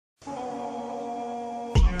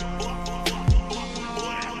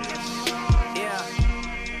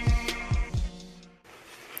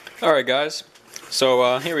Alright guys,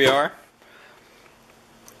 so here we are.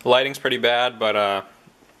 The lighting's pretty bad, but I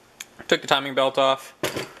took the timing belt off.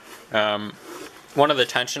 One of the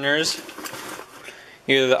tensioners,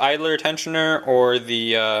 either the idler tensioner or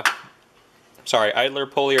the, idler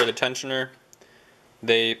pulley or the tensioner,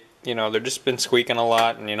 they've just been squeaking a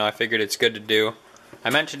lot, and I figured it's good to do.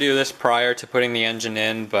 I meant to do this prior to putting the engine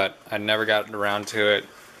in, but I never got around to it.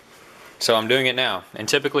 So I'm doing it now. And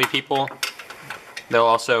typically people, they'll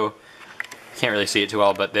also, can't really see it too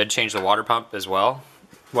well, but they'd change the water pump as well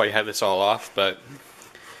while you have this all off. But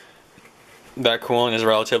that coolant is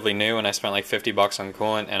relatively new, and I spent like 50 bucks on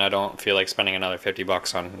coolant, and I don't feel like spending another 50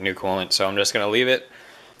 bucks on new coolant, so I'm just going to leave it.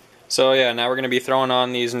 So yeah, now we're going to be throwing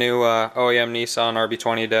on these new OEM Nissan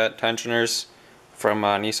RB20 tensioners from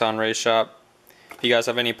Nissan Race Shop. If you guys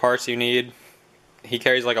have any parts you need, he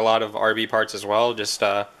carries like a lot of RB parts as well. Just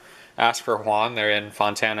ask for Juan. They're in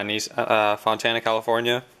Fontana,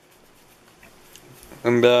 California.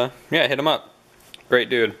 And yeah, hit him up. Great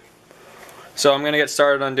dude. So I'm going to get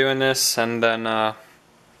started on doing this, and then I'm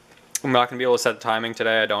not going to be able to set the timing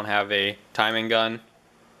today. I don't have a timing gun,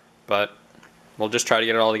 but we'll just try to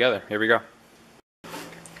get it all together. Here we go.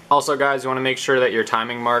 Also guys, you want to make sure that your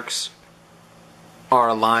timing marks are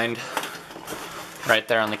aligned right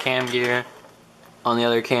there on the cam gear, on the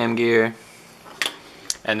other cam gear,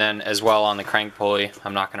 and then as well on the crank pulley.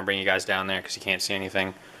 I'm not going to bring you guys down there because you can't see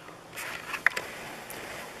anything.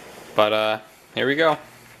 But here we go.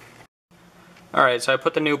 Alright, so I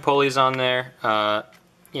put the new pulleys on there.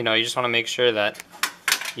 You just want to make sure that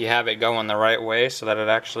you have it going the right way so that it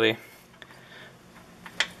actually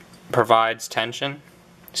provides tension.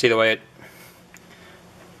 See the way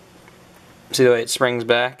it springs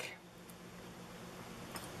back?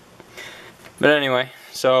 But anyway,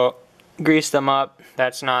 so grease them up.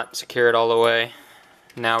 That's not secured all the way.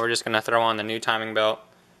 Now we're just going to throw on the new timing belt.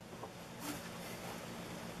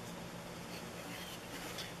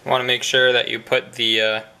 You want to make sure that you put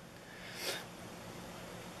the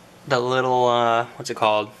little, what's it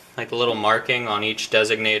called? Like the little marking on each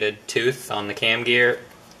designated tooth on the cam gear,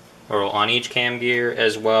 or on each cam gear,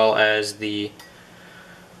 as well as the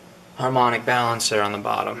harmonic balancer on the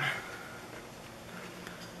bottom.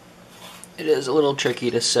 It is a little tricky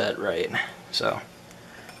to set right, so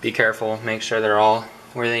be careful, make sure they're all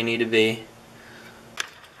where they need to be.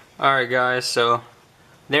 Alright guys, so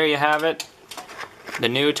there you have it. The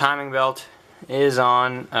new timing belt is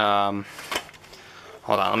on.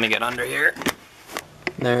 Hold on, let me get under here.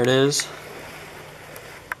 There it is.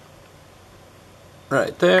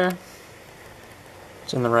 Right there.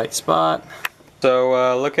 It's in the right spot.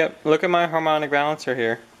 So look at my harmonic balancer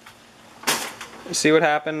here. See what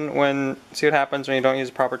happens when you don't use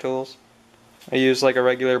proper tools. I use like a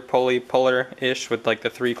regular puller-ish with like the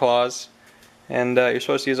 3 claws, and you're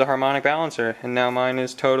supposed to use a harmonic balancer, and now mine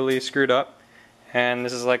is totally screwed up, and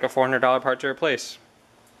this is like a $400 part to replace.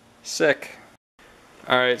 Sick.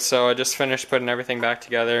 Alright, so I just finished putting everything back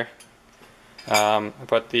together. I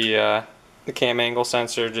put the cam angle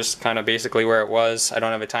sensor just kind of basically where it was. I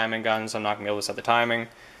don't have a timing gun, so I'm not going to be able to set the timing.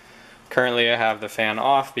 Currently I have the fan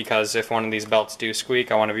off because if one of these belts do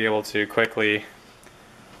squeak, I want to be able to quickly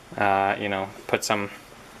put some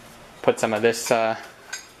of this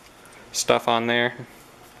stuff on there.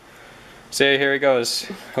 So here it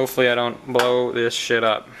goes. Hopefully I don't blow this shit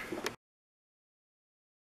up.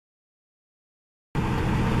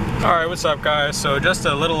 Alright, what's up guys? So just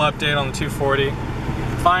a little update on the 240.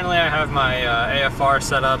 Finally I have my AFR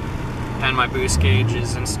set up and my boost gauge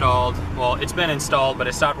is installed. Well, it's been installed, but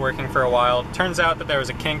it stopped working for a while. Turns out that there was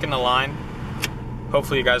a kink in the line.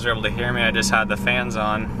 Hopefully you guys are able to hear me. I just had the fans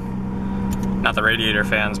on. Not the radiator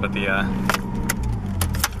fans, but the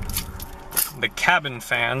cabin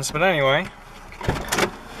fans. But anyway,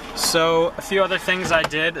 so a few other things I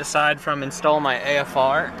did aside from install my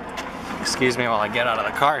AFR. Excuse me while I get out of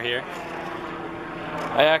the car here.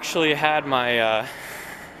 I actually had my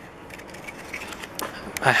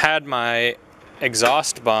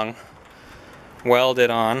exhaust bung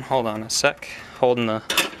welded on. Hold on a sec. Holding the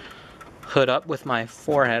hood up with my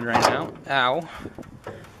forehead right now. Ow.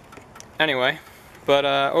 Anyway, but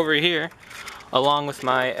over here, along with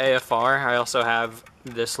my AFR, I also have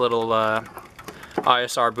this little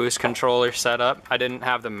ISR boost controller set up. I don't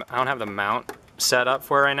have the mount set up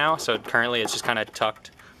for it right now, so currently it's just kind of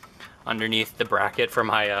tucked underneath the bracket for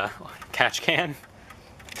my catch can.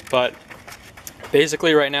 But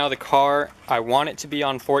basically right now the car, I want it to be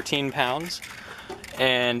on 14 pounds,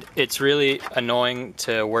 and it's really annoying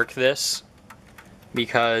to work this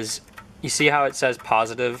because you see how it says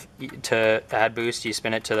positive to add boost, you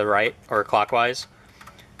spin it to the right or clockwise.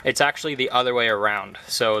 It's actually the other way around.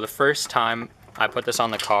 So the first time I put this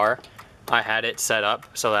on the car, I had it set up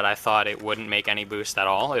so that I thought it wouldn't make any boost at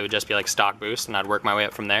all. It would just be like stock boost, and I'd work my way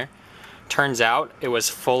up from there. Turns out it was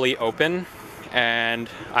fully open, and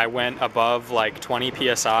I went above like 20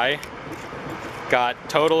 PSI, got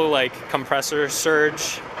total like compressor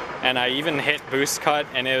surge, and I even hit boost cut,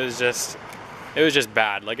 and it was just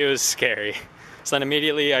bad. Like, it was scary. So then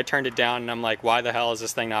immediately I turned it down, and I'm like, why the hell is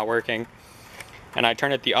this thing not working? And I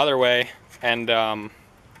turned it the other way, and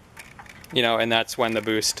you know, and that's when the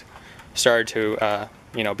boost started to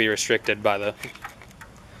you know, be restricted by the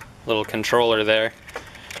little controller there.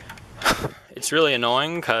 It's really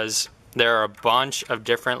annoying because there are a bunch of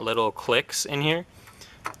different little clicks in here.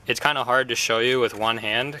 It's kind of hard to show you with one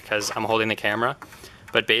hand because I'm holding the camera,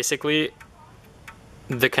 but basically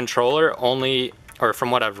the controller only, or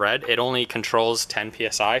from what I've read, it only controls 10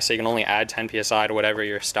 psi, so you can only add 10 psi to whatever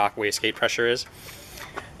your stock wastegate pressure is.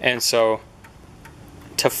 And so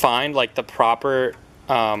to find like the proper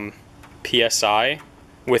psi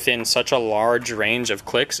within such a large range of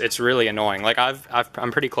clicks, it's really annoying. Like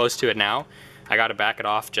I'm pretty close to it now. I got to back it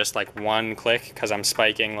off just like one click because I'm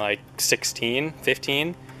spiking like 16,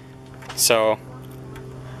 15. So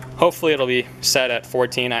hopefully it'll be set at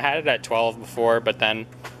 14. I had it at 12 before, but then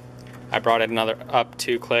I brought it another up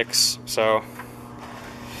 2 clicks. So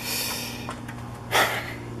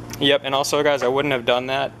yep, and also guys, I wouldn't have done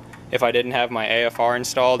that if I didn't have my AFR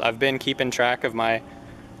installed. I've been keeping track of my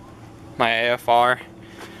AFR,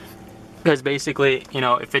 because basically, you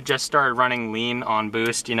know, if it just started running lean on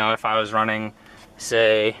boost, you know, if I was running,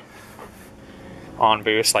 say, on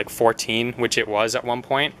boost like 14, which it was at one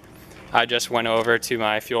point, I just went over to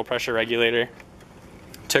my fuel pressure regulator,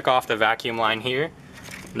 took off the vacuum line here,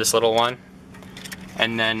 this little one,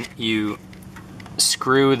 and then you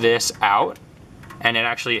screw this out, and it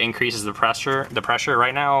actually increases the pressure. The pressure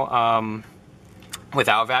right now,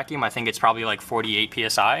 without vacuum, I think it's probably like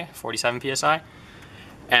 48 psi, 47 psi.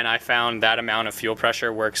 And I found that amount of fuel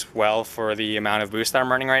pressure works well for the amount of boost that I'm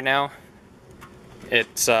running right now.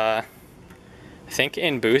 It's, I think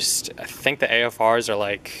in boost, I think the AFRs are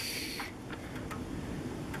like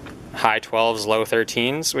high 12s, low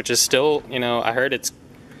 13s, which is still, you know, I heard it's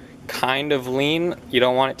kind of lean. You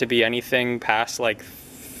don't want it to be anything past like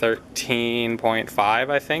 13.5,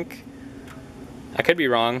 I think. I could be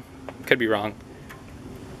wrong,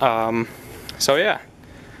 so yeah.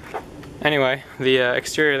 Anyway, the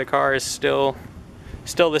exterior of the car is still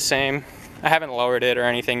the same. I haven't lowered it or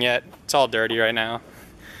anything yet. It's all dirty right now.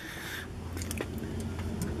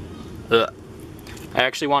 Ugh. I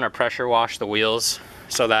actually want to pressure wash the wheels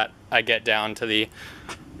so that I get down to the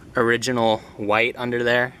original white under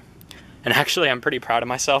there. And actually, I'm pretty proud of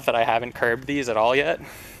myself that I haven't curbed these at all yet.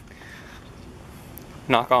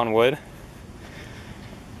 Knock on wood.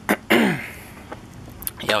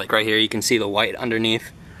 Yeah, like right here you can see the white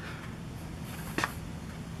underneath.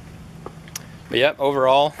 But yep,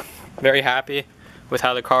 overall, very happy with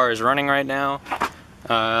how the car is running right now.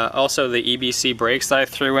 Also, the EBC brakes that I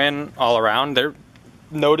threw in all around, they're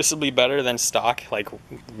noticeably better than stock, like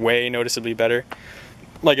way noticeably better.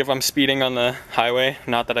 Like if I'm speeding on the highway,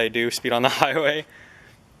 not that I do speed on the highway,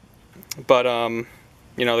 but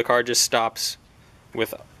you know, the car just stops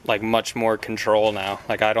with like much more control now.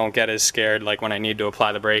 Like I don't get as scared like when I need to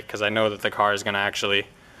apply the brake, because I know that the car is going to actually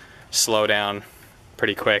slow down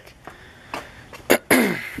pretty quick.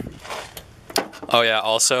 Oh yeah,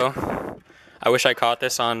 also, I wish I caught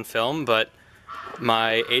this on film, but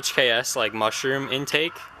my HKS like mushroom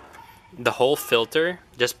intake, the whole filter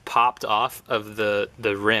just popped off of the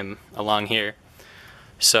rim along here.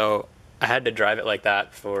 So I had to drive it like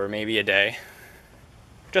that for maybe a day,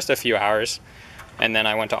 just a few hours. And then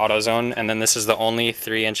I went to AutoZone, and then this is the only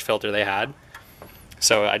 3-inch filter they had.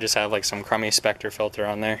 So I just have like some crummy Spectre filter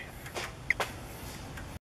on there.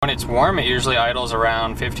 When it's warm, it usually idles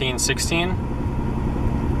around 15, 16.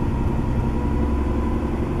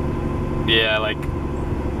 Yeah, like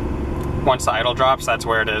once the idle drops, that's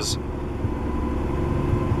where it is.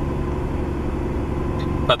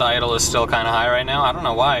 But the idle is still kind of high right now. I don't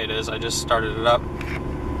know why it is. I just started it up.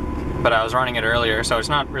 But I was running it earlier, so it's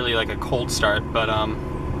not really like a cold start. But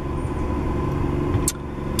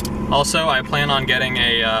also I plan on getting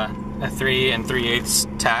a 3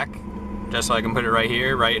 3/8 tack, just so I can put it right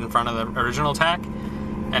here, right in front of the original tack.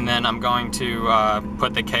 And then I'm going to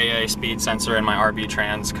put the KA speed sensor in my RB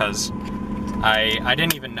trans, because I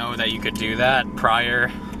didn't even know that you could do that prior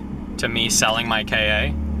to me selling my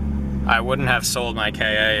KA. I wouldn't have sold my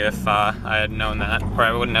KA if I had known that, or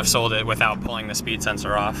I wouldn't have sold it without pulling the speed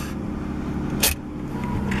sensor off.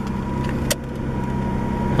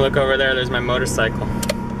 Look over there, there's my motorcycle.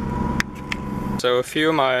 So a few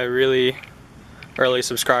of my really early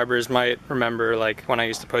subscribers might remember like when I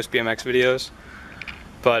used to post BMX videos.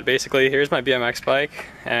 But basically, here's my BMX bike,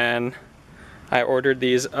 and I ordered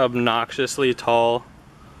these obnoxiously tall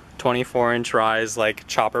 24-inch rise like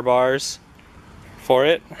chopper bars for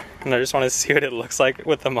it, and I just want to see what it looks like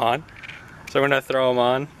with them on. So I'm gonna throw them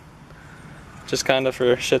on, just kind of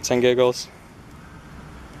for shits and giggles.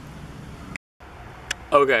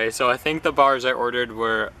 Okay, so I think the bars I ordered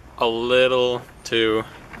were a little too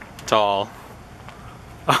tall.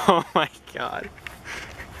 Oh my god.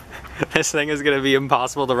 This thing is gonna be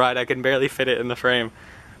impossible to ride. I can barely fit it in the frame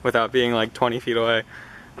without being like 20 feet away.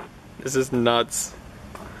 This is nuts.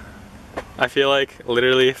 I feel like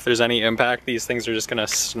literally if there's any impact, these things are just gonna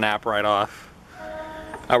snap right off.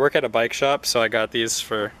 I work at a bike shop, so I got these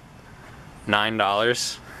for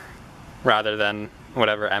 $9 rather than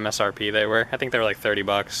whatever MSRP they were. I think they were like 30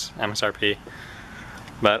 bucks MSRP.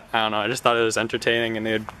 But I don't know, I just thought it was entertaining,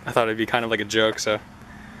 and I thought it'd be kind of like a joke, so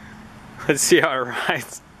let's see how it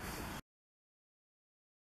rides.